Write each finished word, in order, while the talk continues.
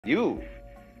You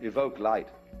evoke light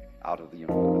out of the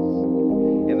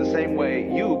universe. In the same way,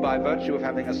 you, by virtue of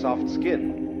having a soft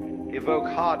skin, evoke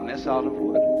hardness out of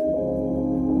wood.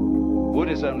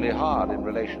 Wood is only hard in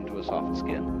relation to a soft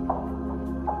skin.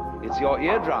 It's your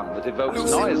eardrum that evokes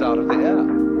noise out of the air.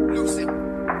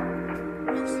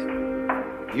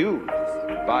 You,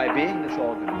 by being this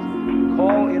organism,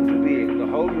 call into being the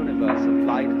whole universe of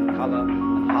light and color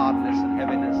and hardness and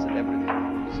heaviness and everything.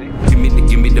 You see? Give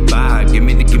me the vibe, give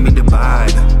me the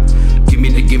vibe. Give me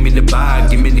the vibe,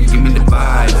 give me the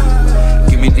vibe.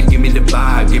 Give me the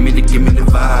vibe, give me the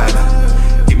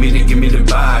vibe. Give me the vibe, give me the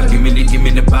vibe. Give me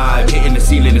the vibe. Hitting the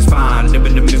ceiling is fine,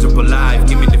 living the miserable life.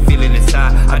 Give me the feeling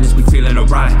inside, I just be feeling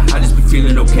alright. I just be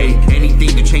feeling okay. Anything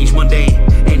to change one day,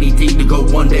 anything to go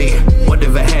one day.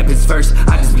 Whatever happens first,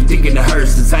 I just be thinking of her.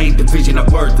 Since I ain't the vision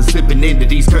of worth, or slipping into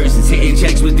these curses. Hitting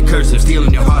checks with the cursive,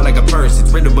 stealing your heart like a purse.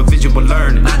 It's written with visual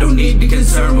learning. I don't need to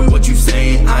concern with what you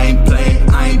saying. I ain't playing,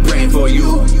 I ain't praying for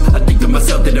you. I think to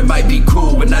myself that it might be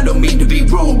cool, and I don't mean to be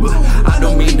rude. I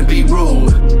don't mean to be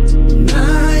rude.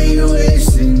 I ain't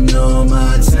wasting all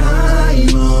my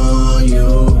time on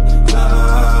you.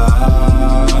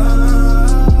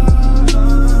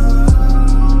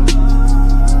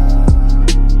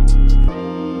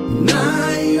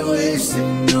 I ain't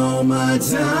wasting all my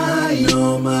time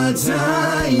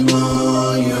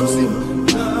on you.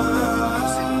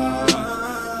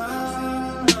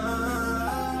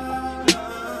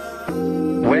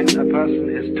 When a person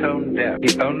is tone deaf,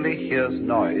 he only hears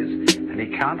noise, and he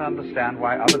can't understand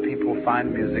why other people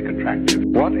find music attractive.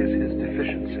 What is his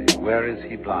deficiency? Where is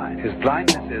he blind? His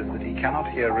blindness is that he cannot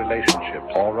hear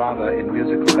relationships, or rather, in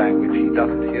musical language, he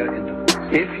doesn't hear intervals.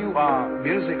 If you are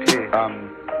musically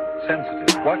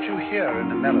sensitive, what you hear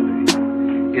in a melody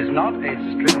is not a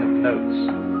string of notes.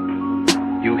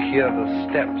 You hear the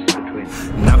steps between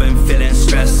them. I've been feeling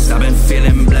stressed, I've been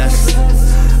feeling blessed.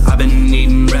 I've been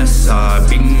needing rest,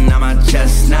 beating on my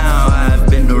chest. Now I've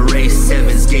been erased,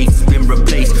 heaven's gates been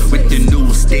replaced with the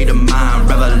new state of mind.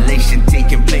 Revelation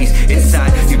taking place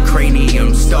inside your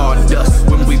cranium, stardust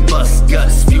when we bust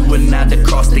guts, spewing out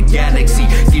across the galaxy.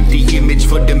 Give the image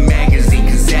for the magazine,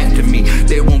 cause after me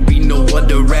there won't be no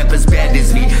other rappers bad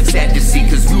as me. Sad to see,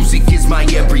 cause music is my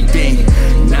everything,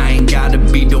 and I ain't gotta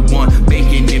be the one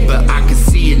making it, but I can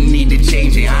see it needed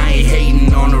changing. I ain't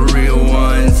hating on the real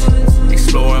ones,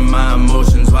 exploring my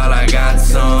emotions while I got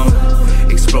some,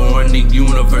 exploring the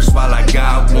universe while I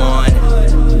got one.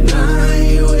 I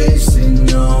ain't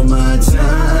wasting all my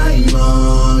time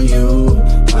on you.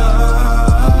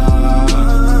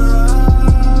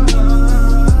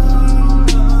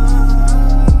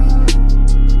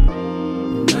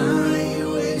 I ain't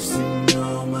wasting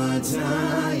all my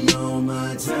time on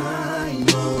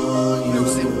you.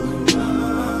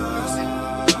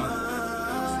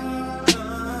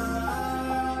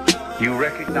 You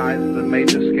recognize the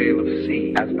major scale of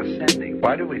C as ascending.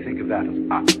 Why do we think of that as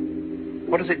up?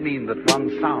 What does it mean that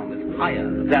one sound is higher?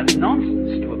 That's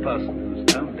nonsense to a person who's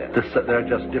tone deaf. There are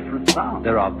just different sounds.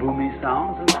 There are boomy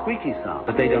sounds and squeaky sounds,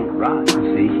 but they don't rhyme.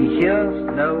 You see, he hears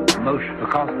no motion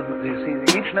because you see,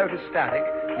 each note is static,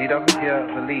 and he doesn't hear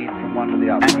the lead from one to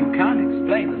the other. And you can't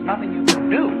explain, there's nothing you can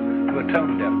do to a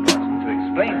tone deaf person to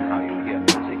explain how you hear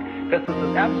music. Because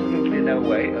there's absolutely no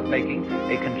way of making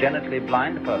a congenitally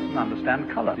blind person understand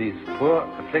color. These poor,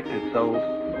 afflicted souls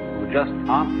who just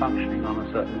aren't functioning on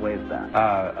a certain waveband.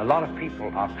 A lot of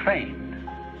people are trained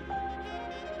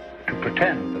to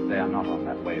pretend that they are not on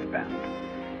that waveband.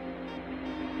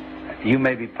 You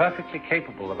may be perfectly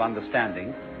capable of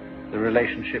understanding the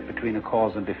relationship between a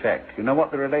cause and effect. You know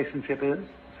what the relationship is?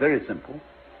 It's very simple.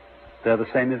 They're the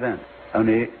same event,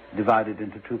 only divided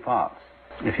into two parts.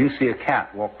 If you see a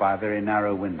cat walk by a very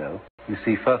narrow window, you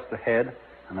see first the head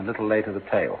and a little later the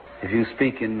tail. If you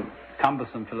speak in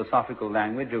cumbersome philosophical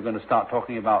language, you're going to start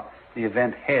talking about the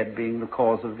event head being the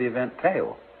cause of the event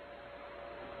tail.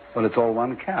 Well, it's all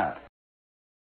one cat.